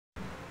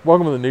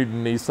Welcome to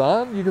Newton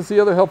Nissan. You can see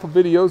other helpful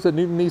videos at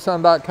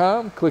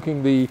newtonnissan.com,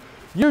 clicking the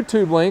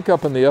YouTube link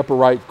up in the upper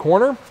right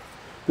corner.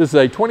 This is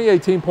a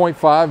 2018.5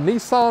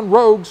 Nissan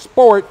Rogue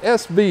Sport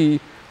SV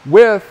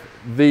with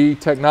the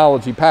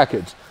technology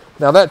package.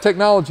 Now that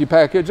technology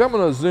package, I'm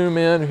going to zoom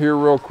in here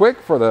real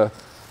quick for the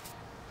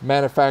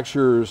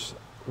manufacturer's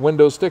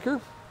window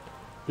sticker.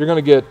 You're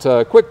going to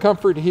get quick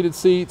comfort heated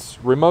seats,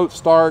 remote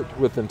start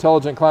with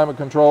intelligent climate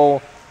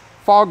control,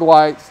 fog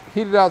lights,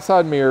 heated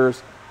outside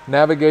mirrors,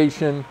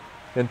 navigation,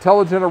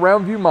 intelligent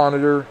around view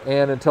monitor,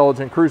 and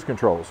intelligent cruise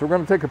control. So we're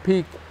going to take a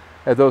peek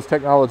at those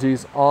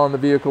technologies on the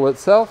vehicle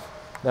itself.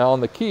 Now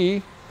on the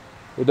key,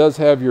 it does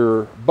have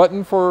your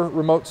button for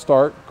remote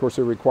start. Of course,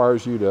 it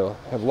requires you to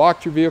have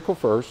locked your vehicle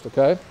first,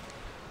 okay?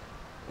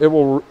 It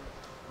will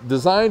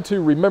designed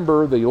to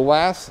remember the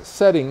last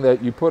setting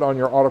that you put on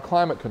your auto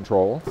climate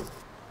control.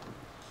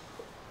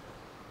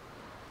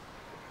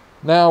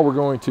 Now we're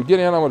going to get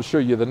in. I'm going to show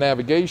you the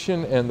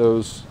navigation and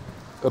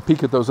a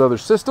peek at those other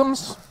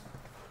systems.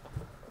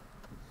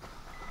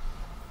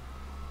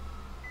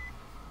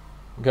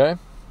 Okay.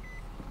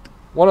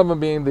 One of them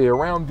being the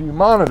around view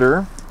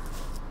monitor.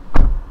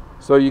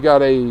 So you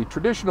got a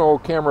traditional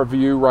camera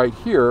view right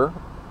here.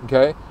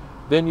 Okay.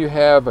 Then you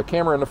have a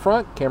camera in the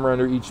front, camera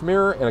under each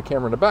mirror, and a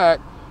camera in the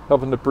back,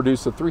 helping to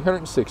produce a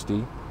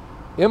 360.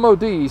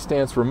 MOD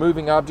stands for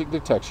moving object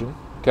detection.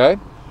 Okay.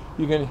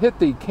 You can hit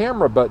the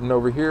camera button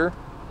over here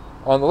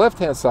on the left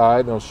hand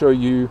side, and it'll show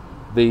you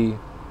the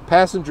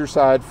passenger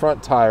side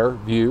front tire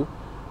view,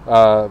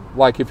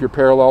 like if you're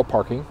parallel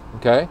parking.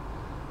 Okay.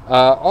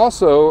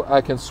 Also,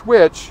 I can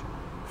switch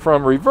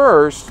from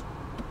reverse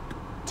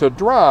to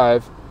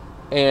drive,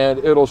 and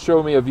it'll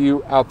show me a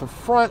view out the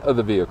front of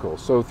the vehicle.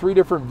 So 3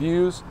 different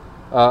views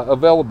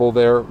available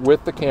there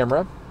with the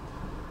camera.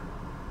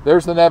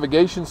 There's the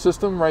navigation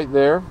system right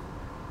there.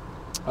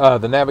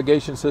 The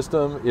navigation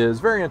system is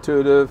very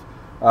intuitive.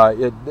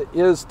 It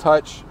is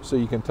touch, so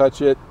you can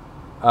touch it.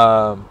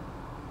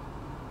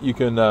 You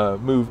can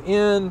move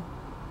in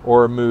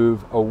or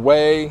move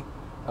away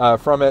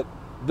from it.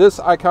 This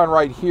icon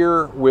right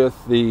here with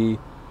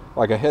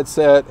like a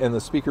headset and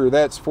the speaker,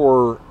 that's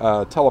for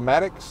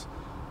telematics.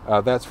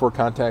 That's for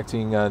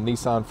contacting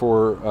Nissan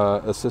for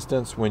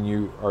assistance when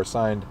you are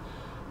signed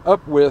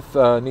up with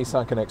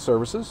Nissan Connect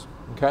services.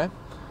 Okay.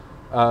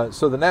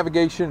 So the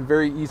navigation,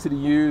 very easy to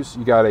use.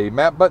 You got a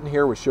map button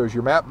here which shows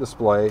your map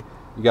display.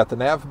 You got the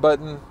nav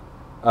button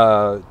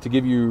to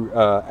give you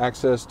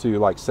access to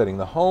like setting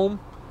the home,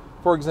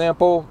 for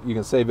example. You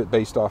can save it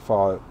based off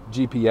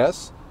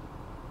GPS.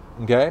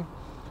 Okay.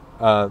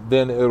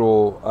 Then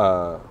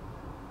it'll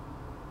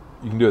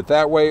you can do it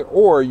that way,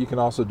 or you can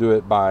also do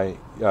it by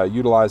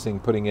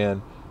putting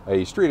in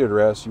a street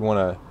address. You want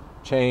to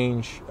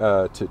change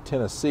to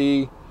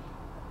Tennessee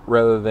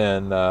rather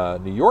than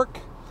New York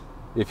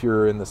if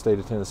you're in the state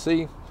of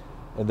Tennessee,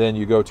 and then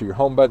you go to your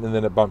home button, and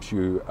then it bumps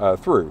you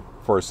through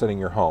for setting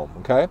your home.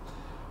 Okay.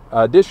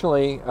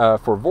 Additionally,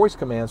 for voice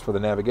commands for the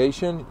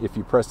navigation, if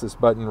you press this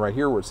button right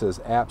here where it says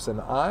apps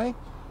and I,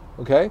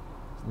 okay,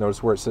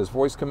 notice where it says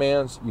voice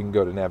commands, you can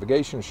go to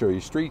navigation, show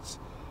you streets,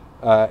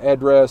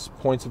 address,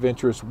 points of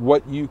interest,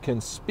 what you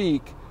can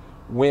speak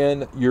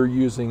when you're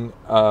using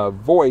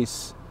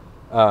voice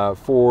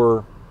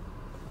for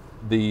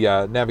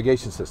the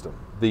navigation system.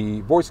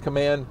 The voice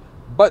command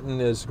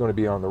button is going to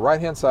be on the right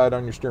hand side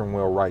on your steering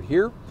wheel right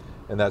here,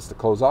 and that's to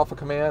close off a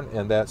command,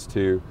 and that's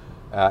to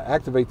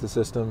activate the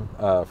system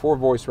for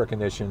voice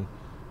recognition,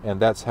 and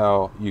that's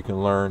how you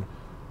can learn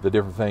the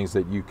different things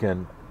that you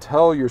can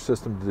tell your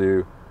system to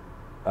do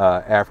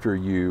after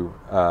you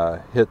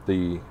hit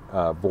the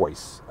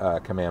voice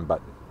command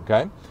button.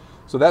 Okay,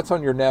 so that's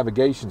on your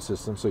navigation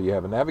system. So you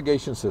have a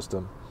navigation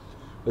system.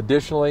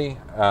 Additionally,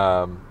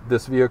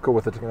 this vehicle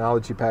with the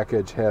technology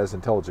package has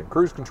intelligent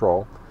cruise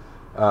control.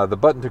 The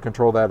button to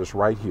control that is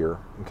right here.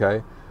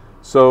 Okay,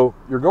 so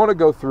you're going to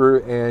go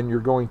through and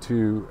you're going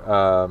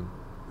to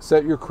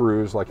set your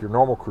cruise like your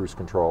normal cruise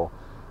control.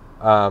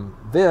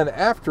 Then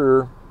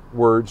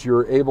afterwards,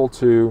 you're able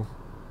to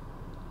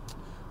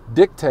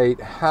dictate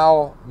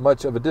how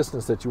much of a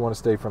distance that you want to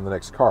stay from the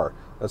next car.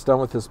 That's done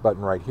with this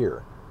button right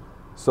here.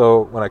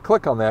 So when I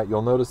click on that,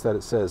 you'll notice that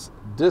it says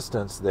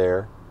distance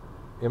there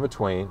in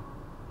between,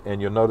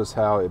 and you'll notice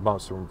how it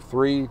bumps from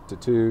 3 to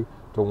 2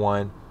 to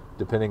 1,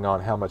 depending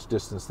on how much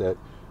distance that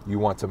you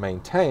want to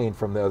maintain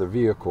from the other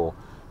vehicle,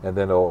 and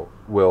then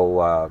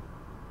will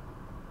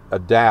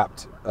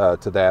adapt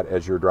to that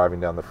as you're driving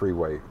down the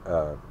freeway,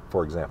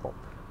 for example.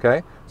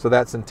 Okay, so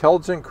that's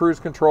intelligent cruise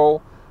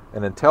control,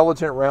 an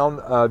intelligent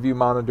round view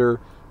monitor,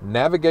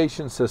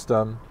 navigation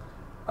system,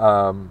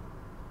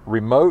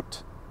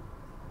 remote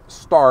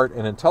start,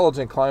 and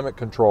intelligent climate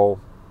control.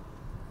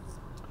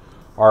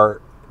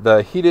 Are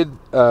the heated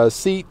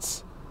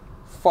seats,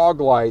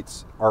 fog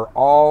lights are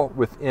all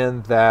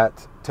within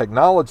that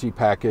technology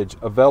package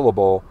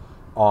available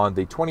on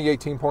the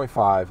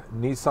 2018.5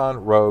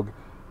 Nissan Rogue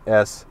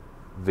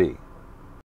SV.